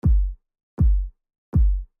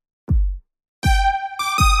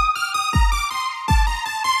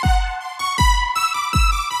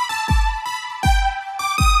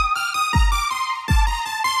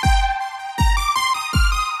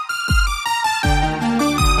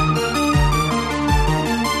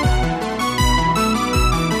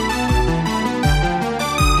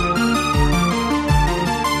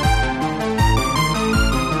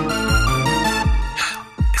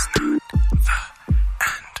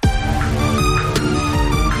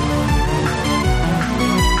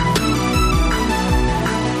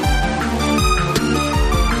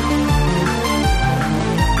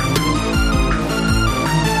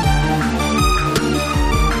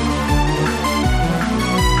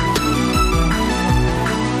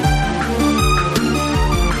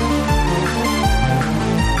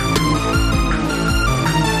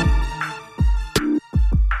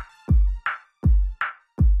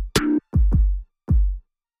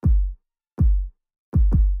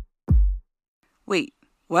Wait,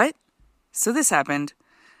 what? So this happened.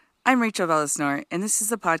 I'm Rachel Vallisnor, and this is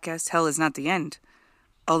the podcast Hell is Not the End,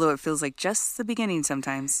 although it feels like just the beginning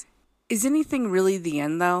sometimes. Is anything really the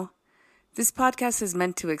end, though? This podcast is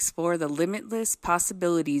meant to explore the limitless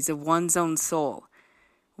possibilities of one's own soul.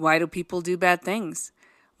 Why do people do bad things?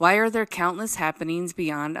 Why are there countless happenings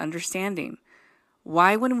beyond understanding?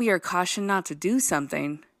 Why, when we are cautioned not to do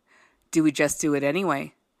something, do we just do it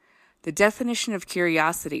anyway? The definition of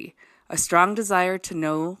curiosity, a strong desire to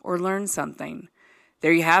know or learn something.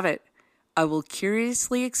 There you have it. I will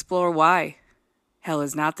curiously explore why. Hell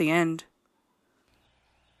is not the end.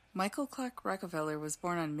 Michael Clark Rockefeller was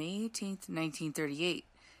born on May 18, 1938.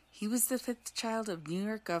 He was the fifth child of New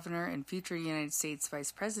York Governor and future United States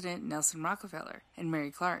Vice President Nelson Rockefeller and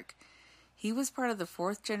Mary Clark. He was part of the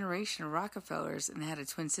fourth generation of Rockefellers and had a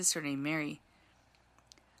twin sister named Mary.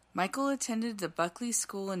 Michael attended the Buckley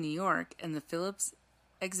School in New York and the Phillips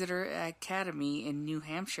Exeter Academy in New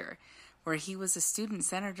Hampshire, where he was a student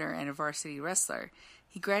senator and a varsity wrestler.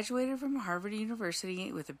 He graduated from Harvard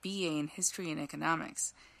University with a BA in History and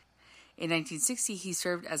Economics. In 1960, he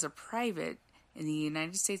served as a private in the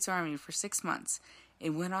United States Army for 6 months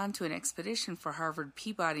and went on to an expedition for Harvard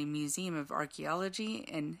Peabody Museum of Archaeology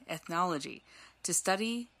and Ethnology to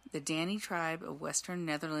study the Dani tribe of Western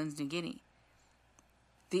Netherlands, New Guinea.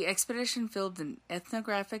 The expedition filmed an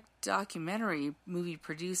ethnographic documentary movie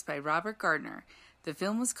produced by Robert Gardner. The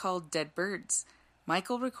film was called Dead Birds.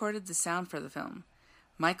 Michael recorded the sound for the film.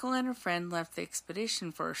 Michael and a friend left the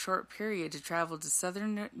expedition for a short period to travel to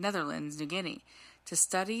southern Netherlands, New Guinea, to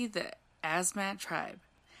study the Asmat tribe.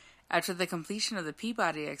 After the completion of the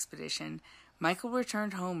Peabody expedition, Michael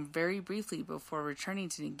returned home very briefly before returning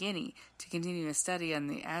to New Guinea to continue a study on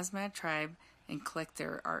the Asmat tribe and collect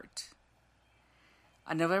their art.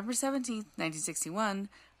 On November 17, 1961,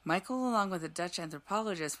 Michael, along with a Dutch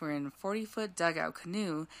anthropologist, were in a 40-foot dugout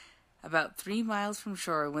canoe about 3 miles from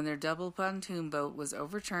shore when their double pontoon boat was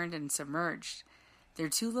overturned and submerged. Their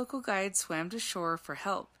 2 local guides swam to shore for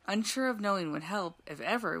help, unsure of knowing when help, if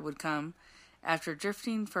ever, would come. After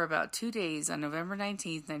drifting for about 2 days on November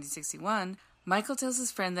 19, 1961, Michael tells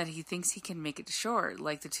his friend that he thinks he can make it to shore,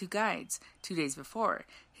 like the 2 guides, 2 days before.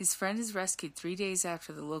 His friend is rescued 3 days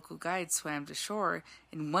after the local guide swam to shore,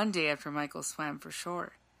 and 1 day after Michael swam for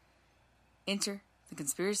shore. Enter the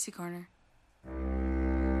Conspiracy Corner.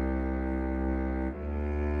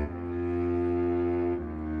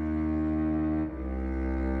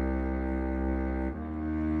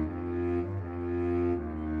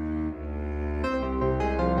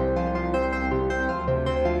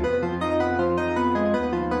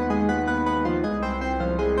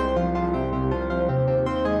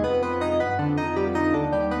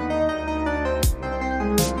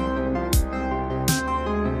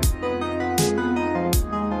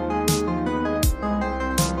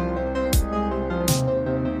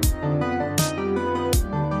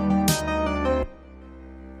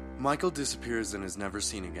 Michael disappears and is never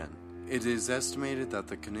seen again. It is estimated that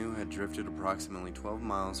the canoe had drifted approximately 12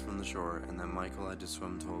 miles from the shore and that Michael had to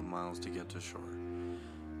swim 12 miles to get to shore.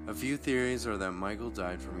 A few theories are that Michael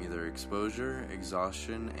died from either exposure,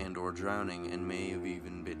 exhaustion, and or drowning and may have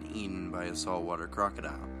even been eaten by a saltwater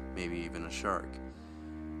crocodile, maybe even a shark.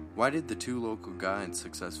 Why did the 2 local guides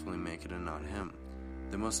successfully make it and not him?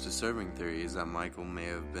 The most disturbing theory is that Michael may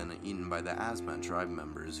have been eaten by the Asmat tribe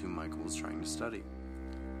members who Michael was trying to study.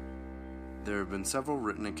 There have been several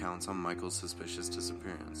written accounts on Michael's suspicious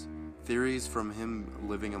disappearance. Theories from him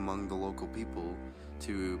living among the local people,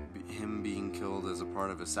 to him being killed as a part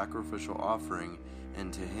of a sacrificial offering,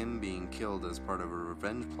 and to him being killed as part of a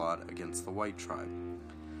revenge plot against the white tribe.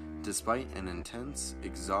 Despite an intense,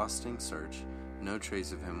 exhausting search, no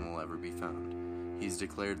trace of him will ever be found. He's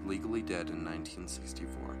declared legally dead in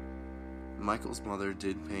 1964. Michael's mother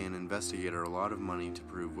did pay an investigator a lot of money to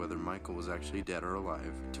prove whether Michael was actually dead or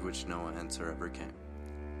alive, to which no answer ever came.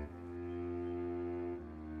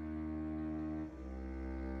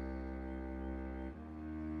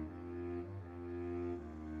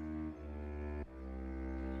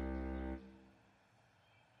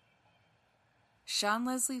 Sean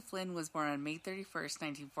Leslie Flynn was born on May 31,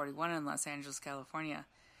 1941 in Los Angeles, California.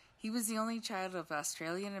 He was the only child of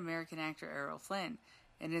Australian-American actor Errol Flynn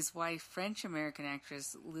and his wife, French-American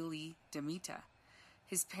actress Lily Demita.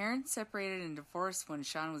 His parents separated and divorced when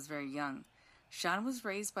Sean was very young. Sean was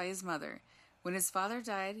raised by his mother. When his father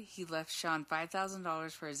died, he left Sean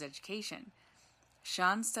 $5,000 for his education.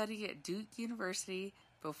 Sean studied at Duke University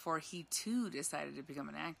before he too decided to become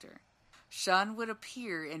an actor. Sean would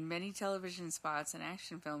appear in many television spots and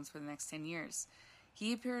action films for the next 10 years.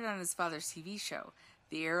 He appeared on his father's TV show,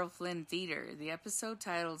 The Errol Flynn Theater, the episode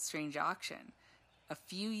titled Strange Auction. A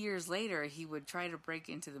few years later, he would try to break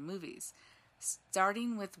into the movies,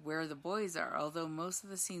 starting with Where the Boys Are. Although most of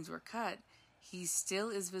the scenes were cut, he still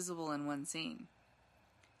is visible in one scene.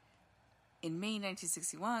 In May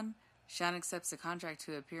 1961, Sean accepts a contract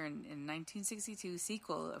to appear in 1962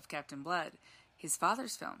 sequel of Captain Blood, his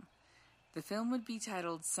father's film. The film would be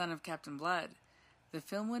titled Son of Captain Blood. The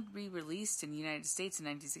film would be released in the United States in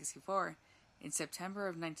 1964. In September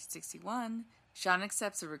of 1961, Sean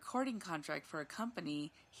accepts a recording contract for a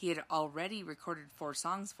company he had already recorded 4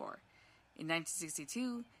 songs for. In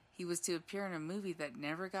 1962, he was to appear in a movie that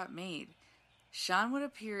never got made. Sean would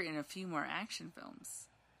appear in a few more action films.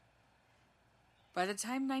 By the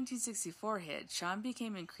time 1964 hit, Sean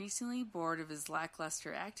became increasingly bored of his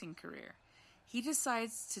lackluster acting career. He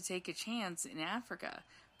decides to take a chance in Africa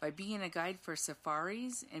by being a guide for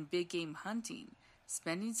safaris and big game hunting,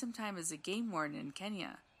 spending some time as a game warden in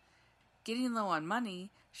Kenya. Getting low on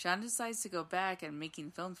money, Sean decides to go back and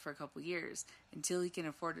making films for a couple years until he can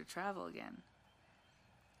afford to travel again.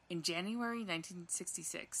 In January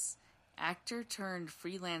 1966, actor turned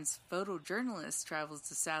freelance photojournalist travels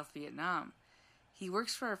to South Vietnam. He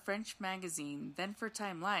works for a French magazine, then for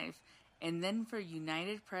Time Life, and then for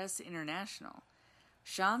United Press International.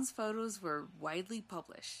 Sean's photos were widely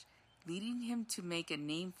published, leading him to make a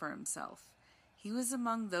name for himself. He was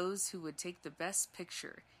among those who would take the best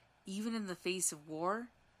picture, even in the face of war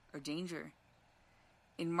or danger.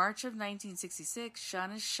 In March of 1966,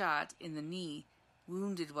 Sean is shot in the knee,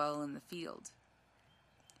 wounded while in the field.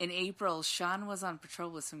 In April, Sean was on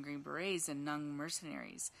patrol with some Green Berets and Nung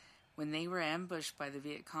mercenaries when they were ambushed by the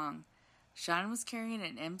Viet Cong. Sean was carrying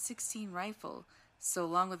an M16 rifle, so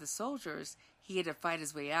along with the soldiers, he had to fight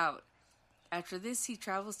his way out. After this, he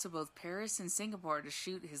travels to both Paris and Singapore to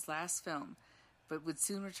shoot his last film, but would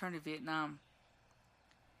soon return to Vietnam.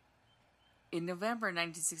 In November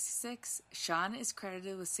 1966, Sean is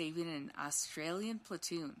credited with saving an Australian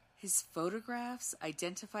platoon. His photographs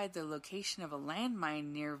identified the location of a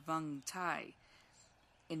landmine near Vung Thai.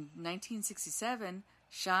 In 1967,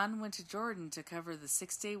 Sean went to Jordan to cover the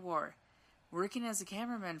Six-Day War. Working as a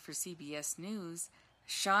cameraman for CBS News,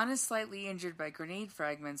 Sean is slightly injured by grenade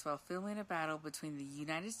fragments while filming a battle between the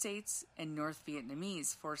United States and North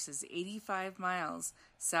Vietnamese forces 85 miles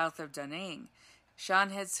south of Da Nang. Sean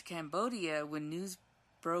heads to Cambodia when news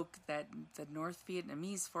broke that the North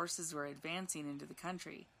Vietnamese forces were advancing into the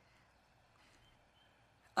country.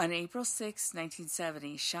 On April 6,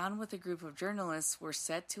 1970, Sean with a group of journalists were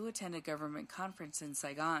set to attend a government conference in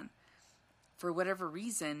Saigon. For whatever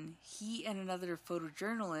reason, he and another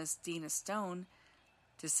photojournalist, Dana Stone,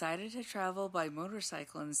 decided to travel by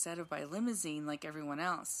motorcycle instead of by limousine like everyone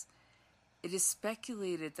else. It is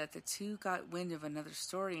speculated that the two got wind of another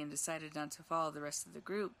story and decided not to follow the rest of the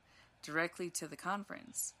group directly to the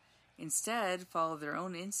conference. Instead, followed their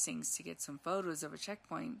own instincts to get some photos of a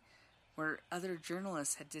checkpoint where other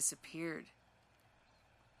journalists had disappeared.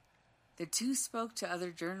 The two spoke to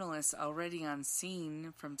other journalists already on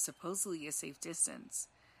scene from supposedly a safe distance.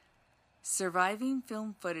 Surviving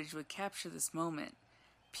film footage would capture this moment.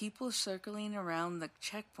 People circling around the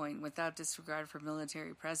checkpoint without disregard for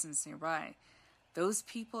military presence nearby. Those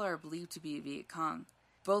people are believed to be Viet Cong.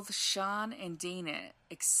 Both Sean and Dana,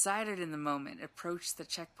 excited in the moment, approached the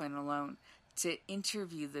checkpoint alone to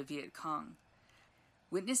interview the Viet Cong.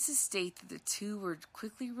 Witnesses state that the two were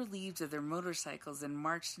quickly relieved of their motorcycles and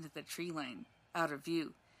marched into the tree line, out of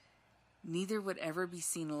view. Neither would ever be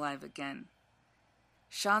seen alive again.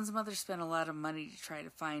 Sean's mother spent a lot of money to try to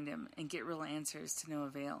find him and get real answers to no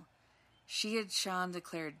avail. She had Sean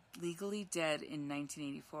declared legally dead in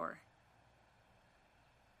 1984.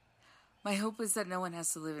 My hope is that no one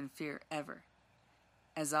has to live in fear ever.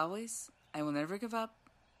 As always, I will never give up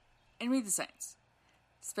and read the science.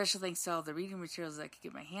 Special thanks to all the reading materials I could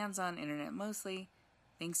get my hands on, internet mostly.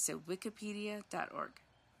 Thanks to wikipedia.org.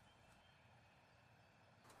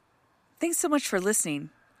 Thanks so much for listening.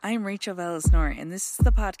 I am Rachel Vallisnor, and this is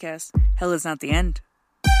the podcast, Hell is Not the End.